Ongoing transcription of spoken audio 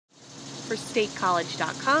for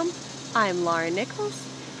statecollege.com. I'm Laura Nichols,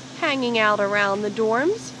 hanging out around the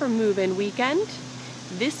dorms for move-in weekend.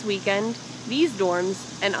 This weekend, these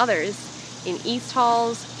dorms and others in East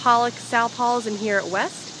Halls, Pollock, South Halls, and here at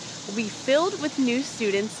West will be filled with new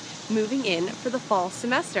students moving in for the fall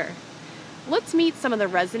semester. Let's meet some of the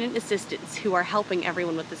resident assistants who are helping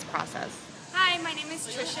everyone with this process. Hi, my name is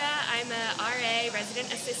Trisha. I'm a RA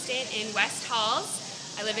resident assistant in West Halls.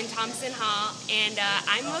 I live in Thompson Hall, and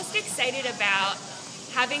I'm most excited about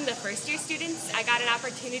having the first year students. I got an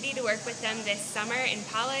opportunity to work with them this summer in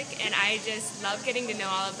Pollock, and I just love getting to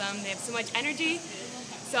know all of them. They have so much energy,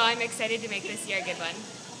 so I'm excited to make this year a good one.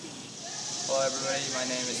 Hello everybody, my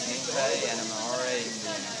name is Nichols, and I'm an RA in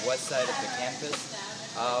the west side of the campus.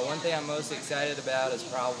 One thing I'm most excited about is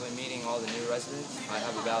probably meeting all the new residents. I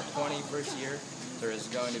have about 20 first year. There's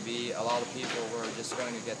going to be a lot of people who are just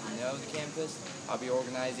going to get to know the campus. I'll be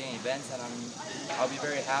organizing events, and I'll be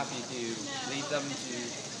very happy to lead them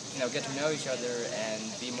to get to know each other and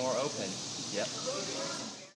be more open. Yep.